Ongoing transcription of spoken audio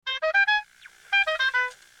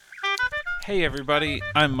Hey everybody,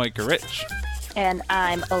 I'm Micah Rich. And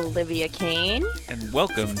I'm Olivia Kane. And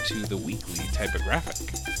welcome to the Weekly Typographic,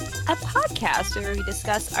 a podcast where we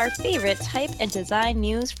discuss our favorite type and design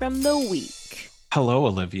news from the week. Hello,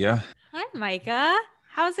 Olivia. Hi, Micah.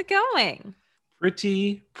 How's it going?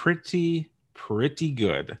 Pretty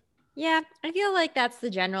good. Yeah, I feel like that's the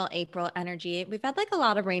general April energy. We've had a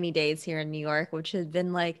lot of rainy days here in New York, which has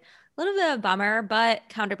been a little bit of a bummer, but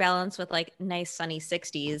counterbalanced with nice sunny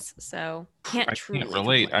 60s. So I can't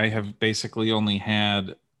relate. Complain. I have basically only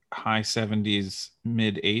had high 70s,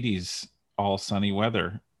 mid 80s, all sunny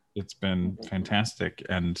weather. It's been fantastic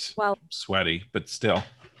and sweaty, but still.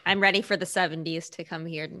 I'm ready for the 70s to come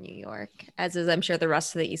here to New York, as is I'm sure the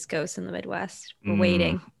rest of the East Coast and the Midwest. We're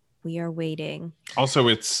waiting. We are waiting. Also,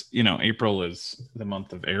 it's, April is the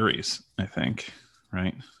month of Aries, I think,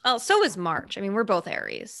 right? Oh, so is March. I mean, we're both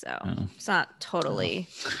Aries, so It's not totally,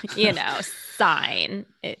 sign.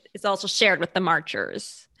 It's also shared with the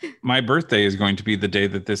Marchers. My birthday is going to be the day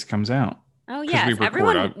that this comes out. Oh, yes. We record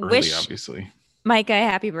Everyone early, obviously. Micah,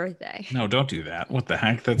 happy birthday. No, don't do that. What the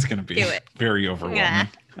heck? That's going to be very overwhelming.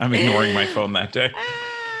 I'm ignoring my phone that day.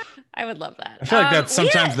 I would love that. I feel like that's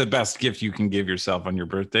sometimes the best gift you can give yourself on your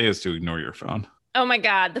birthday is to ignore your phone. Oh my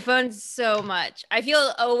God, the phone's so much. I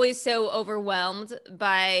feel always so overwhelmed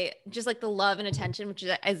by just the love and attention, which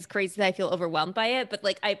is crazy that I feel overwhelmed by it. But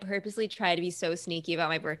I purposely try to be so sneaky about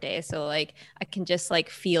my birthday. So I can just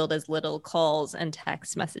field as little calls and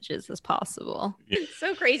text messages as possible. Yeah. It's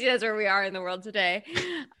so crazy that's where we are in the world today.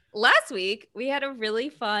 Last week, we had a really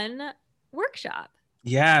fun workshop.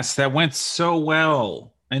 Yes, that went so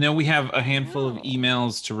well. I know we have a handful of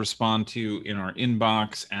emails to respond to in our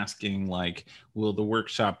inbox asking will the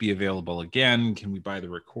workshop be available again? Can we buy the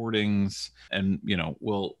recordings? And,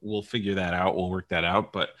 we'll figure that out. We'll work that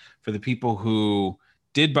out. But for the people who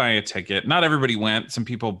did buy a ticket, not everybody went. Some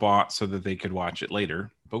people bought so that they could watch it later.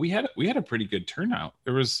 But we had a pretty good turnout.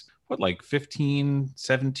 There was 15,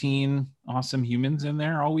 17 awesome humans in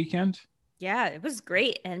there all weekend. Yeah, it was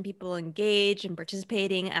great. And people engaged and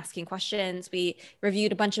participating, asking questions. We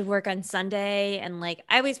reviewed a bunch of work on Sunday. And I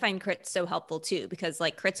always find crits so helpful too, because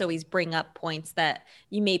crits always bring up points that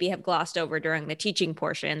you maybe have glossed over during the teaching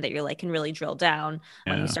portion that you're can really drill down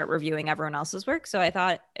when you start reviewing everyone else's work. So I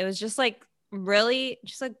thought it was just really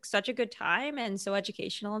just such a good time and so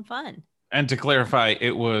educational and fun. And to clarify,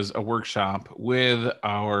 it was a workshop with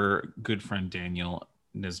our good friend Daniel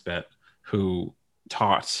Nisbet, who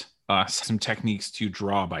taught us some techniques to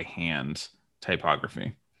draw by hand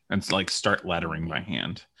typography and start lettering by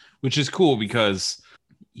hand, which is cool because,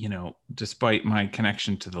 despite my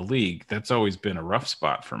connection to the league, that's always been a rough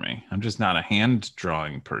spot for me. I'm just not a hand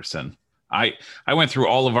drawing person. I went through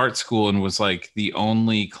all of art school and was the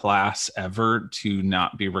only class ever to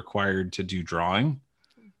not be required to do drawing.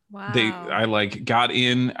 Wow. I got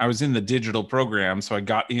in, I was in the digital program. So I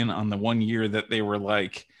got in on the 1 year that they were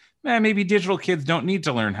maybe digital kids don't need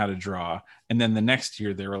to learn how to draw. And then the next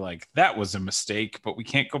year they were that was a mistake, but we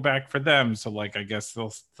can't go back for them. So I guess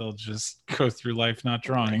they'll just go through life not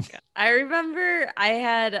drawing. I remember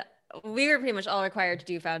we were pretty much all required to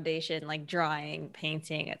do foundation, drawing,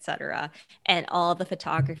 painting, etc. And all the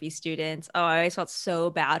photography students, I always felt so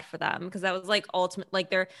bad for them because that was ultimate,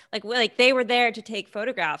 they're they were there to take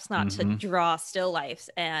photographs, not to draw still lifes.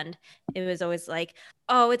 And it was always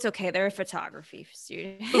oh, it's okay, they're a photography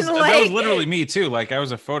student. That was literally me too. I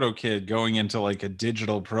was a photo kid going into a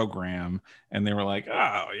digital program, and they were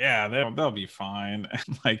oh yeah, they'll be fine.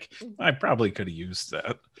 And I probably could have used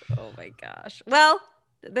that. Oh my gosh. Well,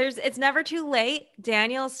 it's never too late.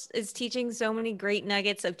 Daniel is teaching so many great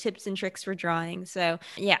nuggets of tips and tricks for drawing. So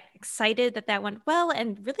yeah, excited that went well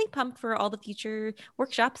and really pumped for all the future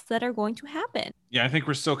workshops that are going to happen. Yeah, I think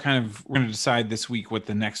we're still we're going to decide this week what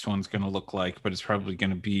the next one's going to look like, but it's probably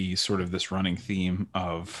going to be sort of this running theme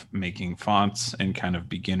of making fonts and kind of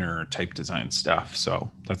beginner type design stuff.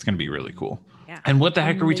 So that's going to be really cool. Yeah. And what the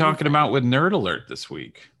heck are we talking about with Nerd Alert this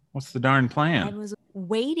week? What's the darn plan? I was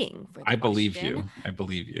waiting for the I believe you.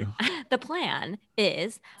 The plan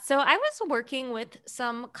is, so I was working with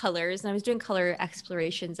some colors and I was doing color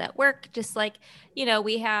explorations at work, just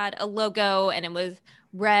we had a logo and it was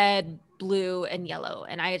red, blue, and yellow.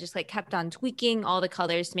 And I just kept on tweaking all the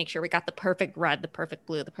colors to make sure we got the perfect red, the perfect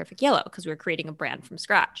blue, the perfect yellow, because we were creating a brand from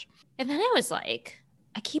scratch. And then I was I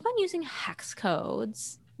keep on using hex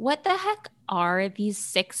codes. What the heck are these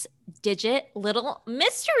 6-digit little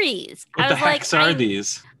mysteries? What the heck are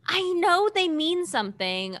these? I know they mean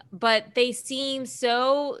something, but they seem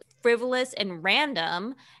so frivolous and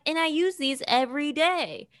random. And I use these every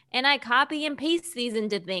day. And I copy and paste these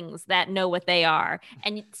into things that know what they are.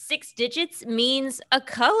 And 6 digits means a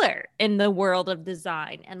color in the world of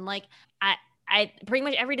design. And like, I pretty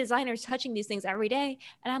much every designer is touching these things every day.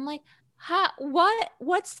 And I'm like,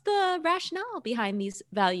 what's the rationale behind these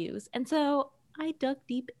values? And so I dug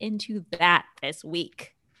deep into that this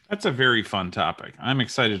week. That's a very fun topic. I'm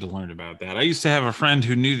excited to learn about that. I used to have a friend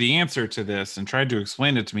who knew the answer to this and tried to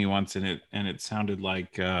explain it to me once, and it sounded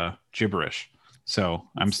like gibberish. So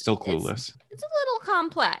I'm still clueless. It's a little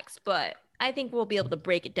complex, but I think we'll be able to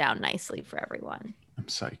break it down nicely for everyone. I'm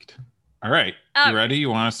psyched. All right. You ready?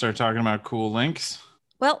 You want to start talking about cool links?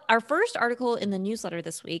 Well, our first article in the newsletter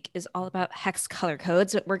this week is all about hex color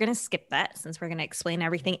codes, but we're going to skip that since we're going to explain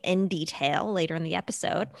everything in detail later in the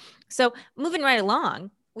episode. So, moving right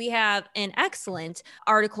along, we have an excellent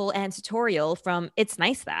article and tutorial from It's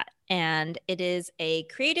Nice That, and it is a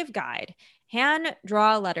creative guide. Hand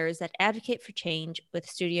draw letters that advocate for change with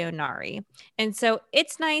Studio Nari. And so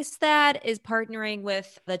It's Nice That is partnering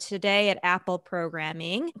with the Today at Apple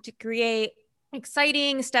programming to create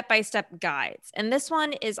exciting step-by-step guides. And this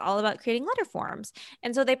one is all about creating letter forms.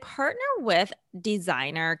 And so they partner with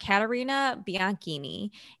designer Caterina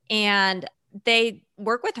Bianchini, and they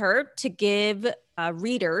work with her to give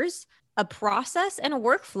readers a process and a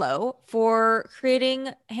workflow for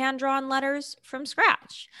creating hand-drawn letters from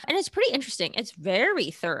scratch. And it's pretty interesting. It's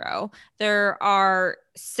very thorough. There are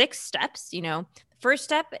 6 steps. The first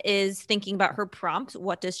step is thinking about her prompt.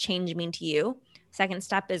 What does change mean to you? Second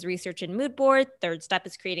step is research and mood board. Third step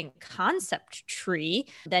is creating a concept tree.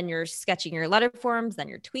 Then you're sketching your letter forms. Then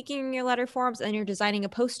you're tweaking your letter forms. And you're designing a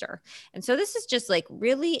poster. And so this is just like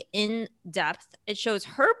really in depth. It shows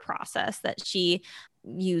her process that she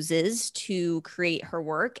uses to create her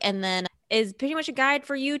work, and then is pretty much a guide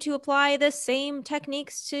for you to apply the same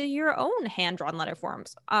techniques to your own hand-drawn letter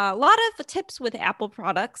forms. A lot of tips with Apple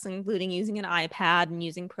products, including using an iPad and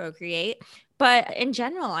using Procreate. But in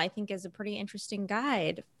general, I think is a pretty interesting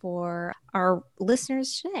guide for our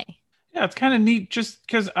listeners today. Yeah, it's kind of neat just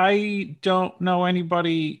because I don't know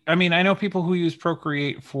anybody. I mean, I know people who use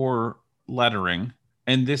Procreate for lettering,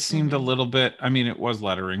 and this seemed a little bit, I mean, it was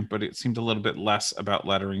lettering, but it seemed a little bit less about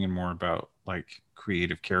lettering and more about like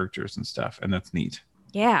creative characters and stuff. And that's neat.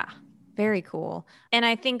 Yeah, very cool. And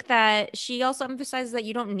I think that she also emphasizes that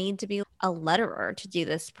you don't need to be a letterer to do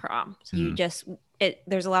this prompt. You just,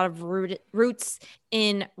 there's a lot of roots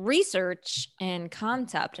in research and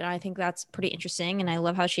concept. And I think that's pretty interesting. And I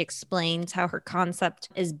love how she explains how her concept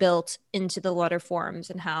is built into the letter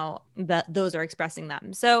forms and how those are expressing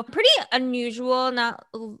them. So pretty unusual, not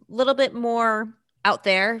a little bit more out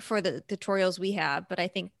there for the tutorials we have, but I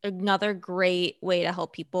think another great way to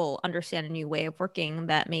help people understand a new way of working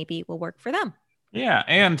that maybe will work for them. Yeah,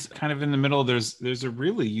 and kind of in the middle, there's a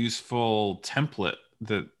really useful template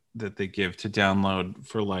that they give to download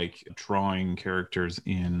for like drawing characters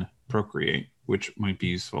in Procreate, which might be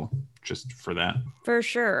useful just for that. For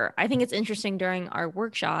sure. I think it's interesting during our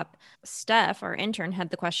workshop, Steph, our intern,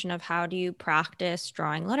 had the question of how do you practice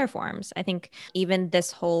drawing letter forms? I think even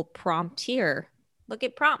this whole prompt here, look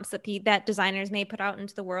at prompts that designers may put out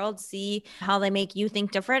into the world, see how they make you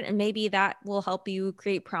think different, and maybe that will help you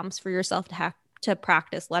create prompts for yourself to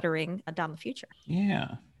practice lettering down the future.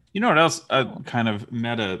 Yeah. You know what else? A kind of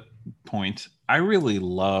meta point. I really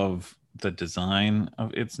love the design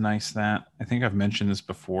of It's Nice That. I think I've mentioned this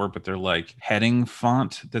before, but they're like heading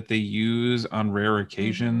font that they use on rare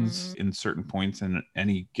occasions in certain points in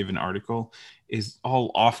any given article is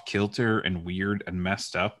all off kilter and weird and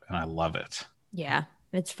messed up. And I love it. Yeah,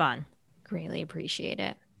 it's fun. Greatly appreciate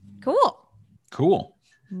it. Cool.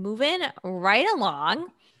 Moving right along.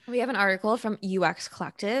 We have an article from UX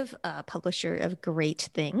Collective, a publisher of great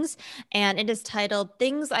things, and it is titled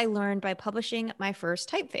Things I Learned by Publishing My First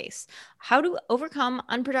Typeface: How to Overcome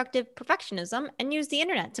Unproductive Perfectionism and Use the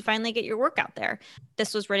Internet to Finally Get Your Work Out There.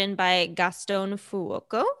 This was written by Gaston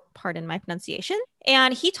Fuoco, pardon my pronunciation,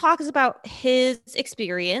 and he talks about his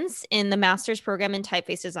experience in the master's program in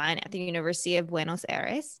typeface design at the University of Buenos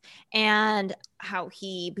Aires and how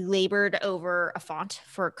he labored over a font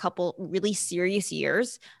for a couple really serious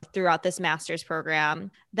years throughout this master's program.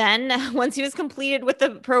 Then once he was completed with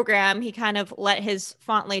the program, he kind of let his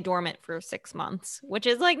font lay dormant for 6 months, which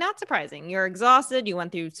is like not surprising. You're exhausted. You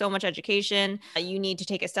went through so much education. You need to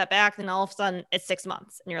take a step back. Then all of a sudden it's 6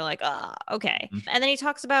 months and you're like, okay. And then he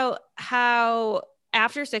talks about how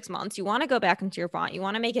After 6 months, you want to go back into your font. You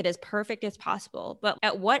want to make it as perfect as possible. But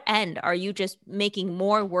at what end are you just making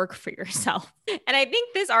more work for yourself? And I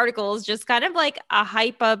think this article is just kind of like a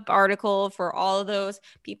hype up article for all of those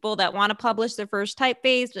people that want to publish their first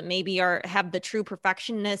typeface, but maybe have the true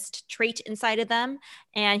perfectionist trait inside of them.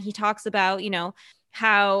 And he talks about,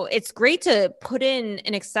 how it's great to put in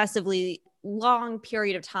an excessively long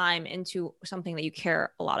period of time into something that you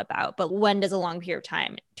care a lot about. But when does a long period of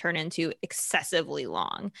time turn into excessively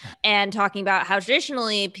long? And talking about how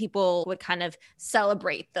traditionally people would kind of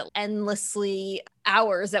celebrate the endlessly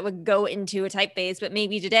hours that would go into a typeface. But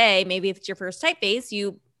maybe today, maybe if it's your first typeface,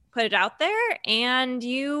 you put it out there and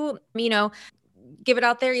you give it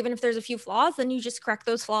out there, even if there's a few flaws, then you just correct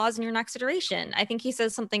those flaws in your next iteration. I think he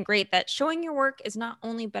says something great, that showing your work is not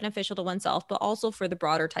only beneficial to oneself, but also for the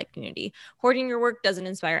broader type community. Hoarding your work doesn't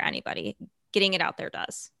inspire anybody. Getting it out there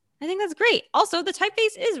does. I think that's great. Also, the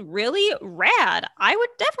typeface is really rad. I would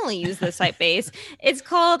definitely use this typeface. It's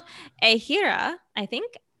called Ahira, I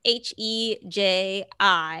think, Hejira.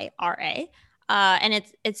 And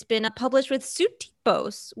it's been published with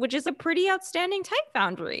Sutipos, which is a pretty outstanding type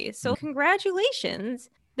foundry. So congratulations.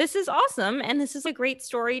 This is awesome. And this is a great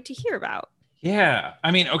story to hear about. Yeah.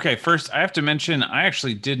 I mean, okay, first I have to mention I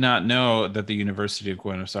actually did not know that the University of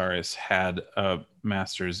Buenos Aires had a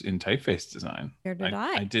master's in typeface design. Where did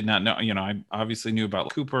I? I did not know. I obviously knew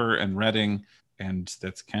about Cooper and Reading, and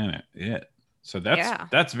that's kind of it. So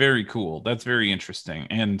that's very cool. That's very interesting.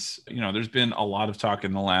 And there's been a lot of talk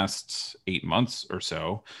in the last 8 months or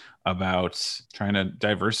so about trying to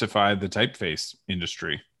diversify the typeface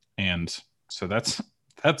industry. And so that's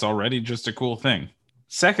already just a cool thing.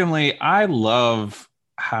 Secondly, I love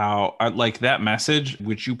how I like that message,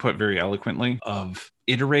 which you put very eloquently, of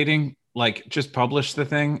iterating, like just publish the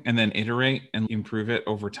thing and then iterate and improve it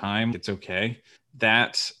over time. It's okay.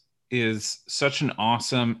 That is such an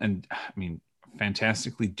awesome and, I mean,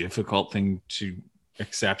 fantastically difficult thing to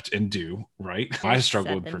accept and do, right? I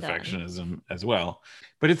struggle with perfectionism as well.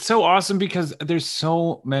 But it's so awesome because there's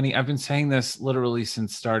so many, I've been saying this literally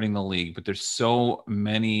since starting the league, but there's so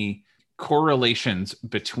many correlations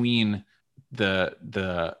between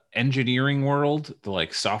the engineering world, the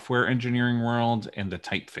like software engineering world, and the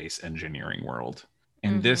typeface engineering world.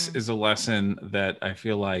 And this is a lesson that I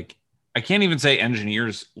feel like I can't even say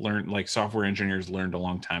engineers learned, like software engineers learned a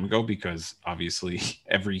long time ago, because obviously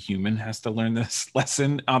every human has to learn this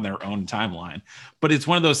lesson on their own timeline. But it's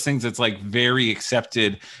one of those things that's like very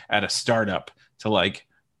accepted at a startup to like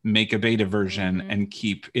make a beta version and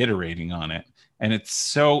keep iterating on it. And it's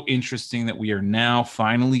so interesting that we are now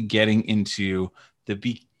finally getting into the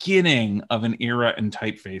beginning of an era in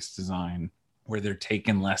typeface design where they're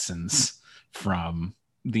taking lessons from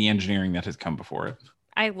the engineering that has come before it.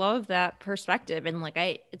 I love that perspective. And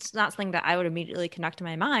it's not something that I would immediately connect to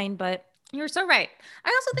my mind, but you're so right. I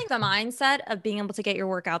also think the mindset of being able to get your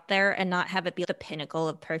work out there and not have it be the pinnacle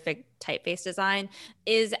of perfect typeface design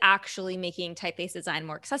is actually making typeface design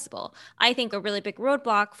more accessible. I think a really big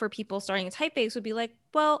roadblock for people starting a typeface would be like,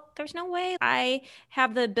 well, there's no way I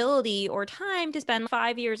have the ability or time to spend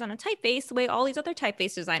 5 years on a typeface the way all these other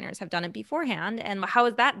typeface designers have done it beforehand. And how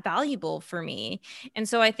is that valuable for me? And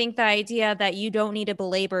so I think the idea that you don't need to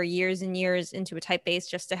belabor years and years into a typeface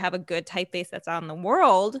just to have a good typeface that's on the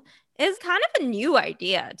world is kind of a new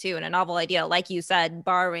idea too, and a novel idea, like you said,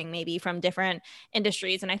 borrowing maybe from different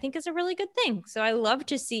industries, and I think is a really good thing. So I love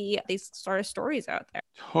to see these sort of stories out there.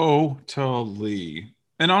 Totally.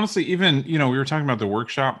 And honestly, even, we were talking about the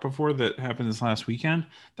workshop before that happened this last weekend.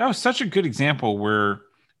 That was such a good example where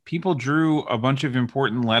people drew a bunch of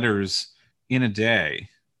important letters in a day.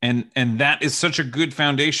 And that is such a good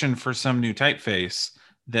foundation for some new typeface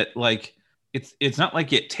that like it's not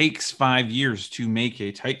like it takes 5 years to make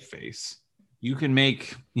a typeface. You can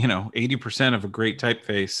make, 80% of a great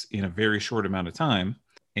typeface in a very short amount of time.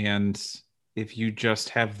 And if you just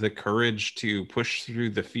have the courage to push through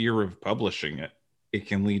the fear of publishing it, it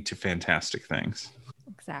can lead to fantastic things.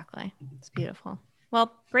 Exactly. It's beautiful.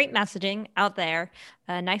 Well, great messaging out there.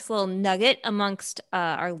 A nice little nugget amongst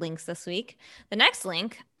our links this week. The next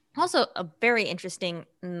link, also a very interesting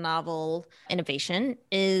novel innovation,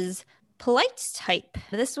 is Polite Type.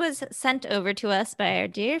 This was sent over to us by our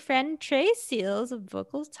dear friend Trey Seals of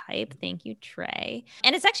Vocal Type. Thank you, Trey.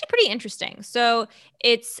 And it's actually pretty interesting. So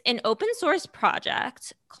it's an open source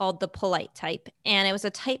project called the Polite Type, and it was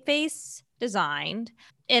a typeface designed.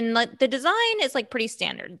 And like the design is like pretty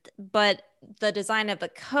standard, but the design of the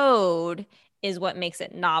code is what makes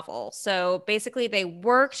it novel. So basically, they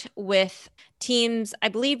worked with teams, I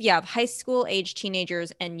believe, of high school age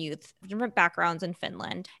teenagers and youth, different backgrounds in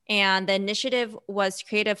Finland. And the initiative was to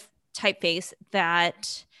create a typeface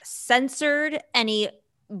that censored any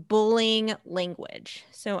bullying language.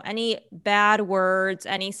 So any bad words,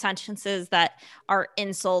 any sentences that are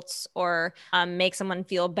insults or make someone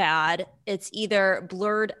feel bad, it's either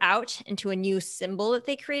blurred out into a new symbol that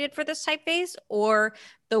they created for this typeface, or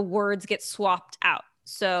the words get swapped out.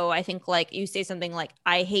 So I think like you say something like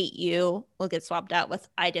 "I hate you" will get swapped out with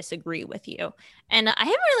 "I disagree with you." And I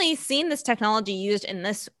haven't really seen this technology used in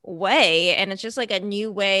this way. And it's just like a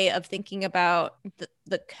new way of thinking about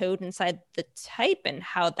the code inside the type and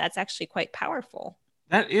how that's actually quite powerful.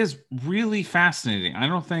 That is really fascinating. I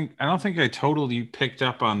don't think I totally picked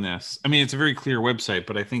up on this. I mean, it's a very clear website,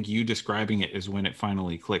 but I think you describing it is when it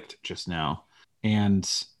finally clicked just now. And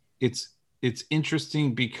it's it's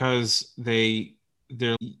interesting because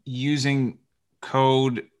they're using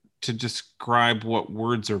code to describe what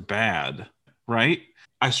words are bad, right?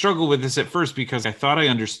 I struggled with this at first because I thought I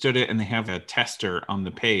understood it and they have a tester on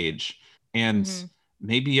the page. And Mm-hmm.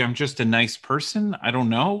 maybe I'm just a nice person. I don't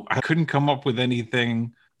know. I couldn't come up with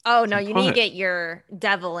anything Oh no, to you need to put. get your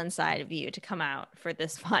devil inside of you to come out for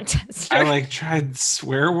this font I tester. like tried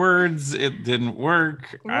swear words. It didn't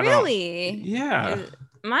work. I don't, Really? yeah, Is-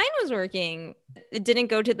 Mine was working. It didn't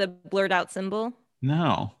go to the blurred out symbol.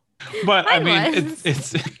 no. But I Mine mean,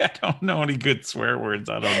 was. I don't know any good swear words.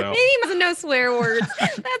 I don't Maybe know. he doesn't know swear words.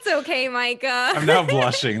 That's okay, Micah. I'm now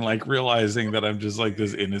blushing, like realizing that I'm just like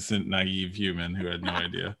this innocent, naive human who had no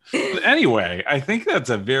idea. But anyway, I think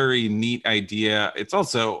that's a very neat idea. It's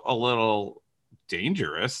also a little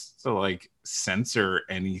dangerous to like censor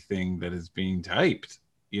anything that is being typed,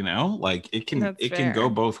 Like That's it can go fair.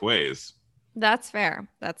 both ways. That's fair.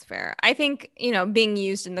 That's fair. I think, being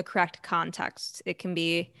used in the correct context, it can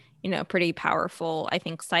be, pretty powerful. I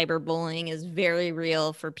think cyberbullying is very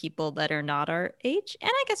real for people that are not our age,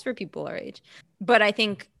 and I guess for people our age. But I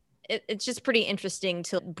think it's just pretty interesting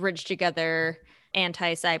to bridge together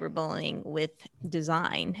anti-cyberbullying with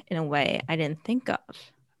design in a way I didn't think of.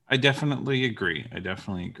 I definitely agree. I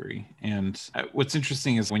definitely agree. And what's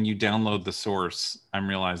interesting is when you download the source, I'm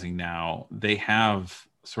realizing now they have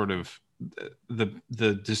sort of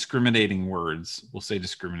the discriminating words. We'll say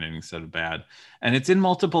discriminating instead of bad, and it's in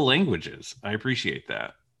multiple languages. I appreciate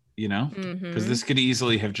that, because Mm-hmm. this could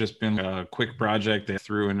easily have just been a quick project. They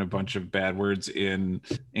threw in a bunch of bad words in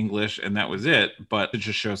English, and that was it. But it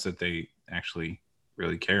just shows that they actually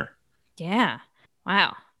really care. Yeah.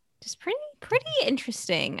 Wow. Just pretty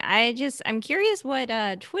interesting. I'm curious what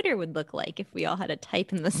Twitter would look like if we all had a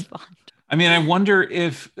type in this font. I mean, I wonder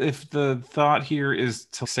if the thought here is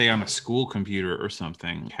to say on a school computer or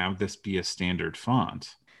something, have this be a standard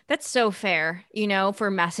font. That's so fair, for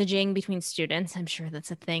messaging between students. I'm sure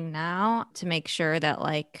that's a thing now to make sure that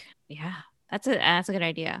yeah, that's a good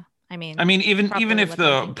idea. I I mean, mean, it's even probably if what they're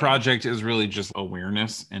the thinking. project is really just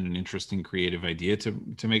awareness and an interesting creative idea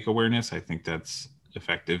to make awareness, I think that's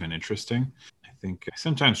effective and interesting. I think I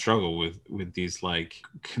sometimes struggle with these like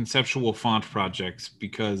conceptual font projects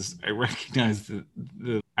because I recognize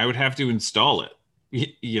that I would have to install it,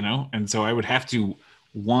 and so I would have to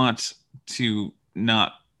want to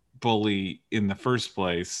not bully in the first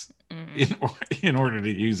place Mm, in in order to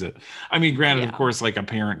use it. I mean, granted, of yeah. course, like a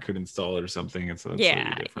parent could install it or something, and so that's slightly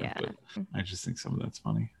Yeah, different. yeah. But I just think some of that's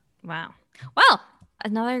funny. Wow. Well,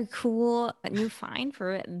 another cool new find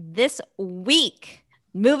for this week.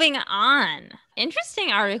 Moving on.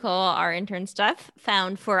 Interesting article our intern Steph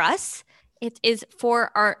found for us. It is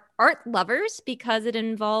for our art lovers because it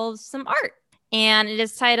involves some art. And it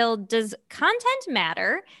is titled "Does Content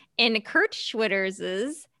Matter?" in Kurt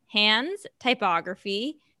Schwitters's hands,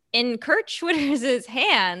 typography. In Kurt Schwitters's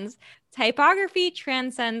hands, typography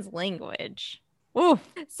transcends language. Ooh.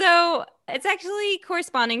 So it's actually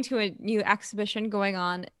corresponding to a new exhibition going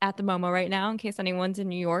on at the MoMA right now, in case anyone's in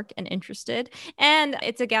New York and interested. And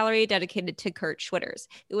it's a gallery dedicated to Kurt Schwitters,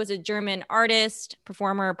 who was a German artist,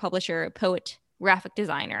 performer, publisher, poet, graphic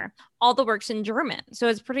designer. All the works in German. So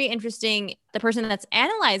it's pretty interesting. The person that's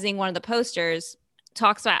analyzing one of the posters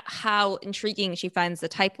talks about how intriguing she finds the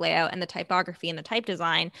type layout and the typography and the type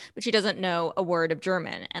design, but she doesn't know a word of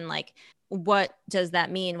German. And what does that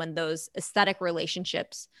mean when those aesthetic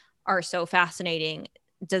relationships are so fascinating?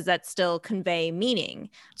 Does that still convey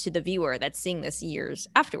meaning to the viewer that's seeing this years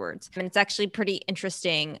afterwards? And it's actually pretty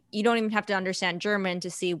interesting. You don't even have to understand German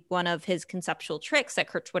to see one of his conceptual tricks that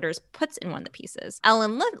Kurt Schwitters puts in one of the pieces.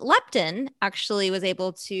 Ellen Lepton actually was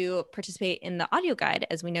able to participate in the audio guide,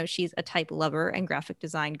 as we know she's a type lover and graphic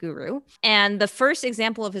design guru. And the first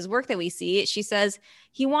example of his work that we see, she says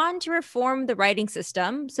he wanted to reform the writing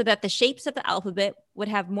system so that the shapes of the alphabet would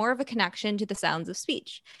have more of a connection to the sounds of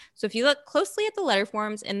speech. So if you look closely at the letter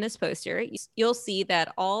forms in this poster, you'll see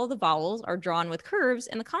that all the vowels are drawn with curves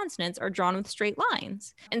and the consonants are drawn with straight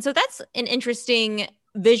lines. And so that's an interesting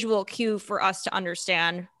visual cue for us to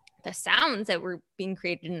understand the sounds that were being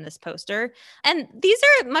created in this poster. And these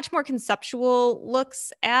are much more conceptual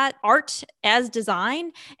looks at art as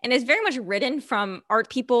design, and is very much written from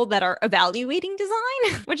art people that are evaluating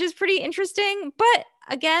design, which is pretty interesting. But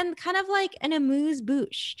again, kind of like an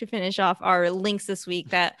amuse-bouche to finish off our links this week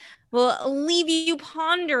that will leave you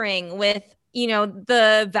pondering with, you know,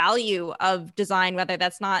 the value of design, whether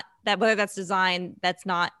that's design that's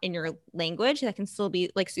not in your language, that can still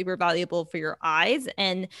be like super valuable for your eyes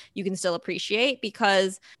and you can still appreciate,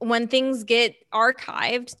 because when things get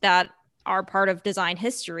archived that are part of design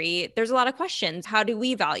history, there's a lot of questions. How do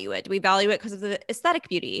we value it? Do we value it because of the aesthetic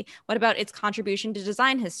beauty? What about its contribution to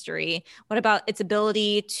design history? What about its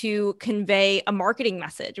ability to convey a marketing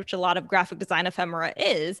message, which a lot of graphic design ephemera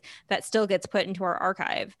is, that still gets put into our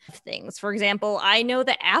archive of things? For example, I know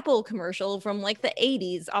the Apple commercial from like the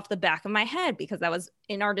 80s off the back of my head because that was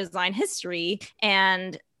in our design history.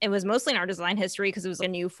 And it was mostly in our design history because it was a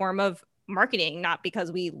new form of marketing, not because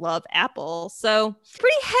we love Apple. So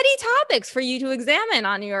pretty heady topics for you to examine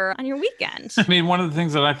on your weekend. I mean, one of the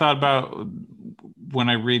things that I thought about when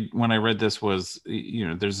I read this was, you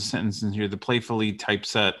know, there's a sentence in here: the playfully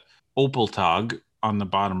typeset opaltog on the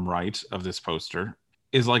bottom right of this poster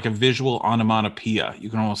is like a visual onomatopoeia. You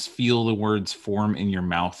can almost feel the words form in your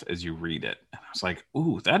mouth as you read it. And I was like,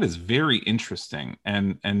 ooh, that is very interesting.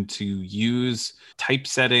 And to use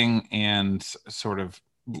typesetting and sort of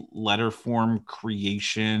letter form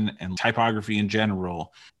creation and typography in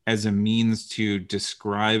general as a means to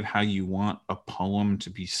describe how you want a poem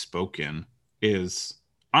to be spoken is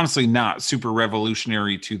honestly not super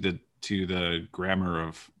revolutionary to the grammar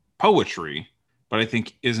of poetry, but I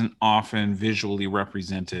think isn't often visually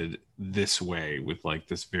represented this way with like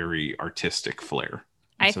this very artistic flair.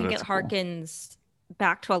 And I so think it that's cool. harkens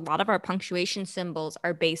back to a lot of our punctuation symbols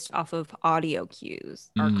are based off of audio cues.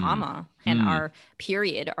 Our Mm, comma and mm. our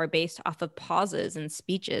period are based off of pauses and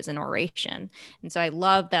speeches and oration. And so I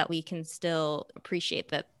love that we can still appreciate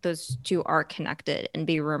that those two are connected and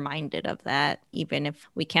be reminded of that, even if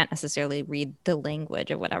we can't necessarily read the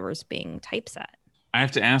language of whatever's being typeset. I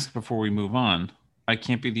have to ask before we move on. I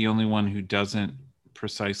can't be the only one who doesn't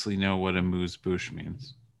precisely know what a moose bouche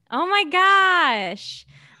means. Oh my gosh.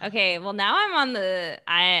 Okay, well now I'm on the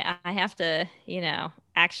I have to,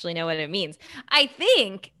 actually know what it means. I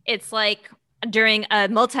think it's like during a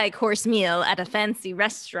multi-course meal at a fancy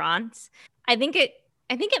restaurant. I think it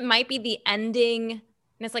I think it might be the ending, and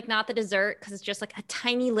it's like not the dessert because it's just like a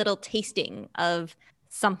tiny little tasting of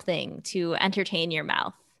something to entertain your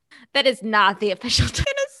mouth. That is not the official to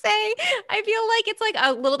say. I feel like it's like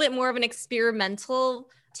a little bit more of an experimental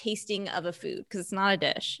tasting of a food because it's not a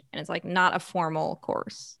dish and it's like not a formal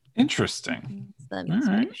course. Interesting. It's the All right.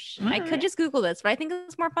 amuse-bouche. All I could right. just Google this, but I think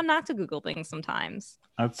it's more fun not to Google things sometimes.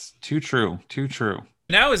 That's too true. Too true.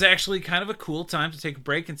 Now is actually kind of a cool time to take a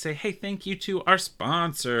break and say, hey, thank you to our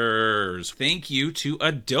sponsors. Thank you to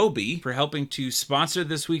Adobe for helping to sponsor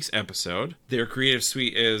this week's episode. Their Creative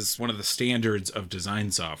Suite is one of the standards of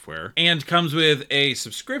design software and comes with a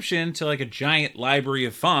subscription to like a giant library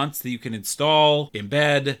of fonts that you can install,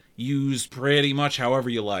 embed, use pretty much however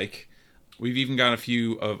you like. We've even got a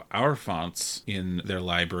few of our fonts in their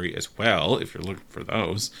library as well, if you're looking for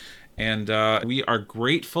those. And we are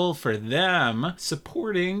grateful for them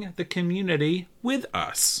supporting the community with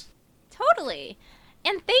us. Totally.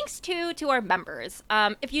 And thanks to our members.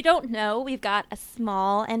 If you don't know, we've got a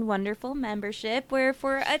small and wonderful membership where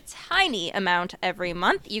for a tiny amount every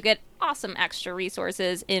month, you get awesome extra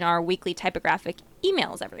resources in our weekly typographic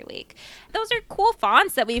emails every week. Those are cool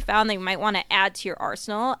fonts that we found that you might want to add to your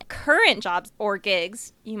arsenal. Current jobs or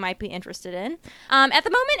gigs you might be interested in. At the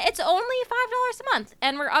moment, it's only $5 a month,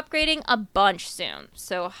 and we're upgrading a bunch soon.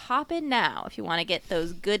 So hop in now if you want to get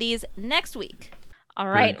those goodies next week. All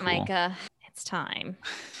right, Very cool. Micah, it's time.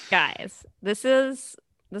 Guys, this is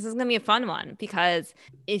going to be a fun one because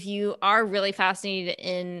if you are really fascinated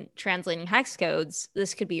in translating hex codes,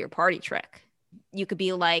 this could be your party trick. You could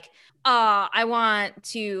be like, I want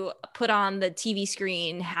to put on the TV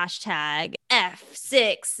screen hashtag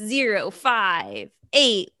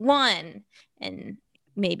F6058 and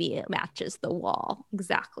maybe it matches the wall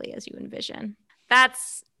exactly as you envision.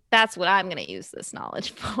 That's what I'm going to use this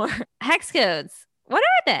knowledge for. Hex codes. What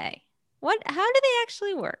are they? How do they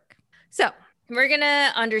actually work? So, we're going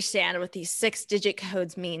to understand what these 6-digit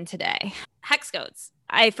codes mean today. Hex codes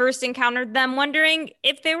I first encountered them wondering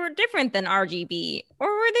if they were different than RGB or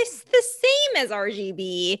were they the same as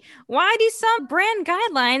RGB? Why do some brand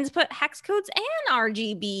guidelines put hex codes and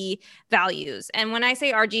RGB values? And when I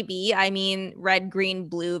say RGB, I mean red, green,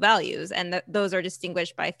 blue values. And those are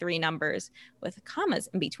distinguished by 3 numbers with commas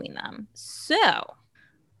in between them. So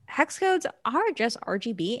hex codes are just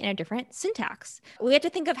RGB in a different syntax. We have to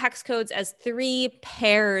think of hex codes as 3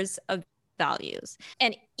 pairs of values,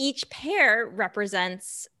 and each pair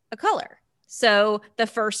represents a color. So the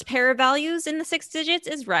first pair of values in the 6 digits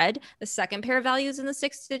is red, the second pair of values in the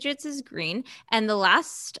 6 digits is green, and the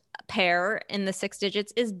last pair in the 6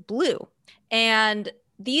 digits is blue. And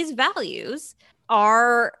these values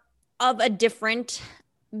are of a different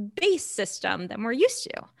base system than we're used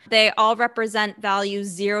to. They all represent values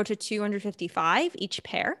 0 to 255 each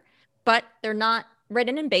pair, but they're not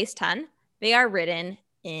written in base 10. They are written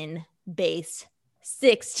in base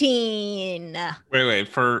 16. Wait.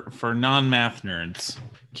 For non-math nerds,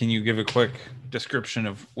 can you give a quick description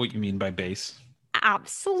of what you mean by base?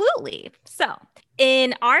 Absolutely. So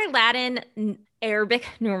in our Latin Arabic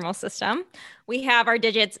numeral system, we have our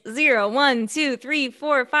digits 0, 1, 2, 3,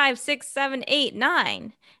 4, 5, 6, 7, 8,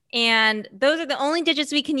 9. And those are the only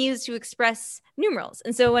digits we can use to express numerals.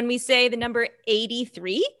 And so when we say the number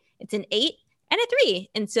 83, it's an 8 and a 3.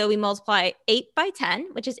 And so we multiply 8 by 10,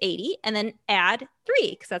 which is 80, and then add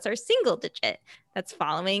 3 because that's our single digit that's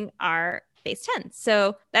following our base 10.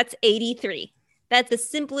 So that's 83. That's the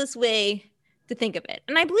simplest way to think of it.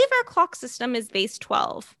 And I believe our clock system is base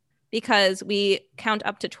 12 because we count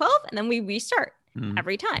up to 12 and then we restart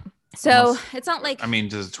every time. So it's not like... I mean,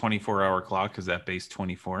 does a 24-hour clock, is that base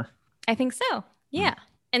 24? I think so. Yeah.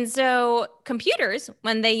 And so computers,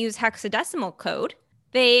 when they use hexadecimal code,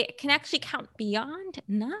 they can actually count beyond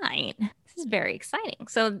 9. This is very exciting.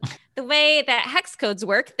 So the way that hex codes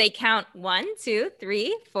work, they count 1, 2,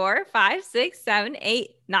 3, 4, 5, 6, 7,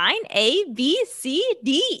 8, 9, A, B, C,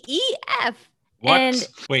 D, E, F. What? And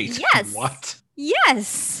wait. Yes. What?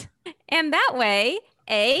 Yes. And that way,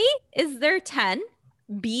 A is their 10,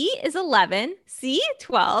 B is 11, C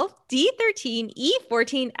 12, D 13, E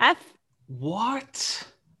 14, F. What?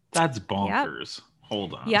 That's bonkers. Yep.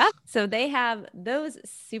 Hold on. Yep. So they have those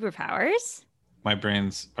superpowers. My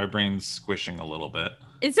brain's squishing a little bit.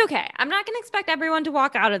 It's okay. I'm not going to expect everyone to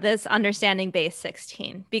walk out of this understanding base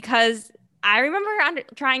 16 because I remember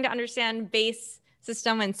trying to understand base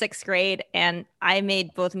system in 6th grade, and I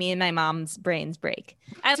made both me and my mom's brains break.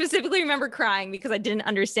 I specifically remember crying because I didn't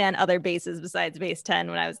understand other bases besides base 10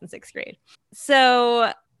 when I was in 6th grade.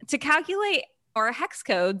 So to calculate our hex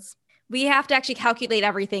codes, we have to actually calculate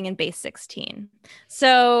everything in base 16.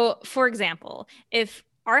 So for example, if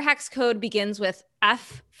our hex code begins with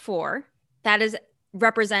F4, that is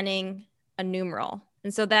representing a numeral.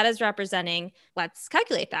 And so that is representing, let's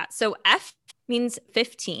calculate that. So F means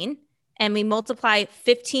 15. And we multiply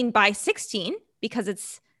 15 by 16 because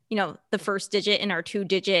it's, the first digit in our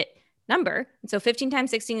 2-digit number. And so 15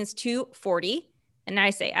 times 16 is 240. And then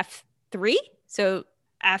I say F3. So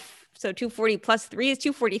 240 plus 3 is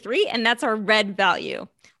 243. And that's our red value.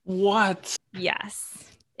 What? Yes.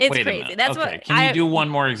 It's crazy. That's okay. what. Can you do one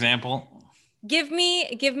more example? Give me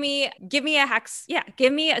a hex. Yeah.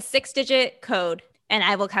 Give me a 6-digit code and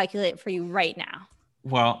I will calculate for you right now.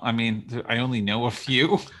 Well, I mean, I only know a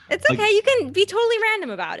few. It's okay. You can be totally random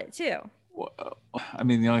about it too. I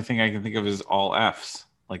mean, the only thing I can think of is all Fs.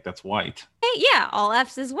 Like that's white. Hey, yeah, all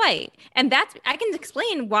Fs is white. And I can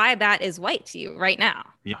explain why that is white to you right now.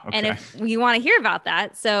 Yeah. Okay. And if you want to hear about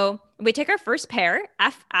that, so we take our first pair,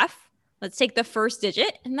 FF. Let's take the first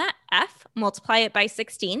digit in that F, multiply it by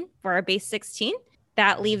 16 for our base 16.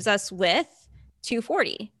 That leaves us with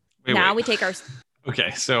 240. Now we take our...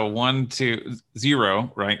 Okay, so 1, 2,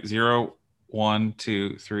 0, right? 0, 1,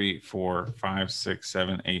 2, 3, 4, 5, 6,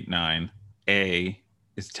 7, 8, 9. A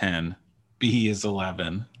is 10. B is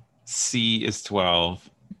 11. C is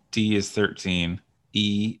 12. D is 13.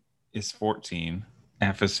 E is 14.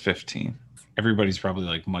 F is 15. Everybody's probably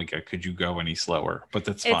like, Micah, could you go any slower? But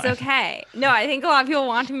that's fine. It's okay. No, I think a lot of people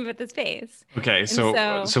want to move at this pace. Okay,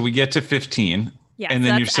 so we get to 15. Yeah, and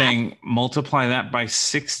then you're F. saying multiply that by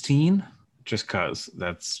 16? Just because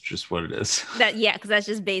that's just what it is. Because that's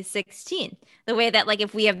just base 16. The way that, like,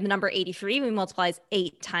 if we have the number 83, we multiply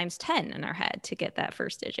 8 times 10 in our head to get that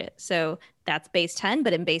first digit. So that's base 10,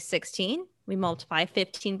 but in base 16, we multiply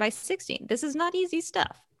 15 by 16. This is not easy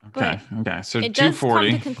stuff. Okay. So it 240. Does come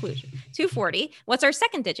to conclusion. 240. What's our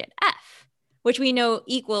second digit? F, which we know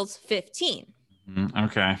equals 15.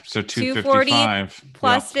 Okay, so 240 255.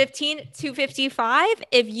 plus Yep. 15, 255.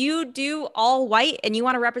 If you do all white and you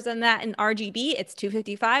want to represent that in RGB, it's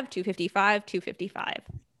 255, 255, 255.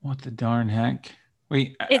 What the darn heck?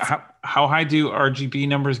 Wait, It's how high do RGB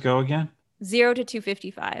numbers go again? 0 to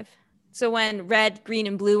 255. So when red, green,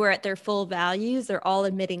 and blue are at their full values, they're all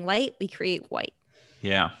emitting light. We create white.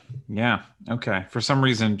 Yeah. Yeah. Okay. For some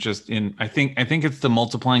reason, just in I think it's the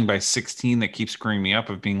multiplying by 16 that keeps screwing me up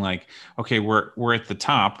of being like, okay, we're at the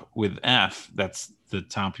top with F. That's the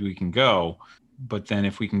top we can go. But then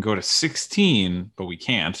if we can go to 16, but we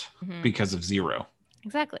can't Mhm. because of zero.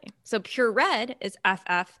 Exactly. So pure red is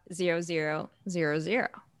FF0000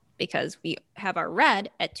 because we have our red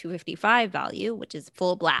at 255 value, which is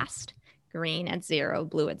full blast, green at 0,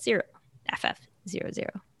 blue at 0,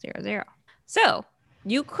 FF0000. So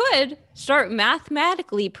you could start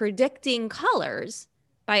mathematically predicting colors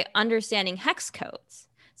by understanding hex codes.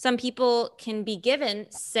 Some people can be given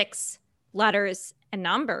 6 letters and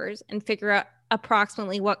numbers and figure out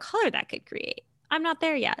approximately what color that could create. I'm not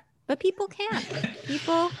there yet, but people can.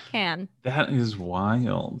 People can. That is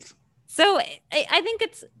wild. So I think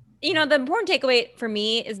it's, the important takeaway for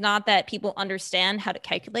me is not that people understand how to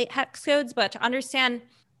calculate hex codes, but to understand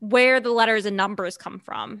where the letters and numbers come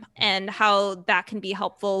from and how that can be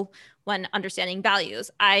helpful when understanding values.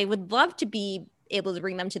 I would love to be able to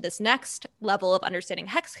bring them to this next level of understanding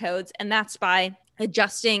hex codes, and that's by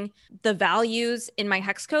adjusting the values in my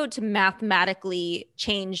hex code to mathematically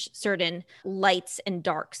change certain lights and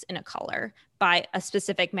darks in a color by a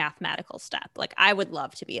specific mathematical step. Like, I would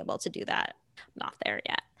love to be able to do that. I'm not there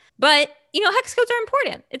yet. But, hex codes are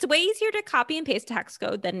important. It's way easier to copy and paste a hex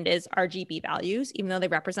code than it is RGB values, even though they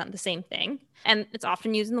represent the same thing. And it's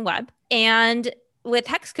often used in the web. And with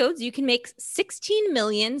hex codes, you can make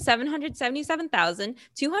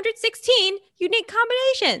 16,777,216 unique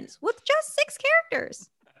combinations with just 6 characters.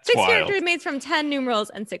 That's 6 wild. characters made from 10 numerals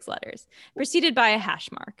and 6 letters, preceded by a hash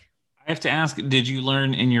mark. I have to ask, did you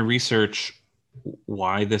learn in your research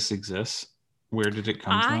why this exists? Where did it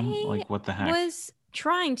come from? I Like, what the heck? was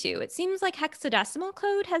trying to. It seems like hexadecimal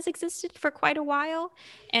code has existed for quite a while,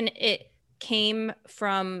 and it came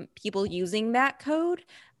from people using that code,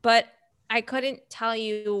 but I couldn't tell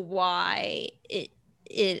you it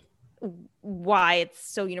why it's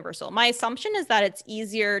so universal. My assumption is that it's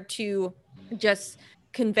easier to just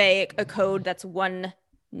convey a code that's one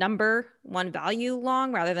number, one value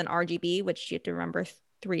long rather than RGB, which you have to remember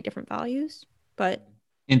 3 different values. But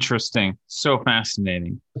Interesting. So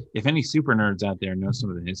fascinating. If any super nerds out there know some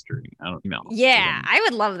of the history, I don't know. yeah, I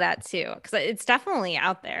would love that too, because it's definitely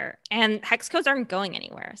out there. And hex codes aren't going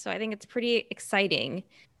anywhere. So I think it's pretty exciting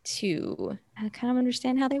to kind of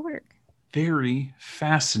understand how they work. Very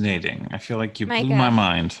fascinating. I feel like you blew my Micah,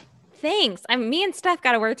 mind. thanks. Me and Steph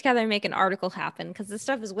got to work together and make an article happen because this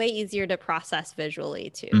stuff is way easier to process visually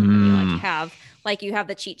too. When you you have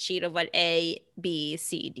the cheat sheet of what A, B,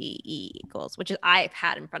 C, D, E equals, which is I've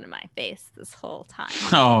had in front of my face this whole time.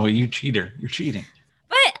 Oh, you cheater. You're cheating.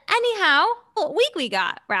 But anyhow, week we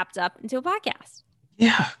got wrapped up into a podcast.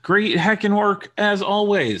 Yeah, great heckin' work as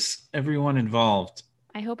always, everyone involved.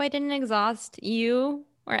 I hope I didn't exhaust you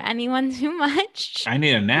or anyone too much. I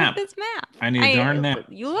need a nap. With this map. I need a darn nap.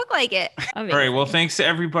 You look like it. All right. Well, thanks to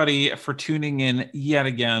everybody for tuning in yet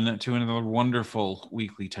again to another wonderful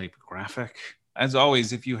weekly typographic. As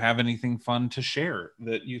always, if you have anything fun to share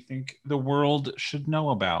that you think the world should know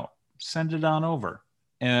about, send it on over.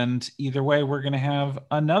 And either way, we're going to have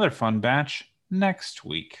another fun batch next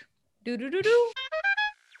week. Do.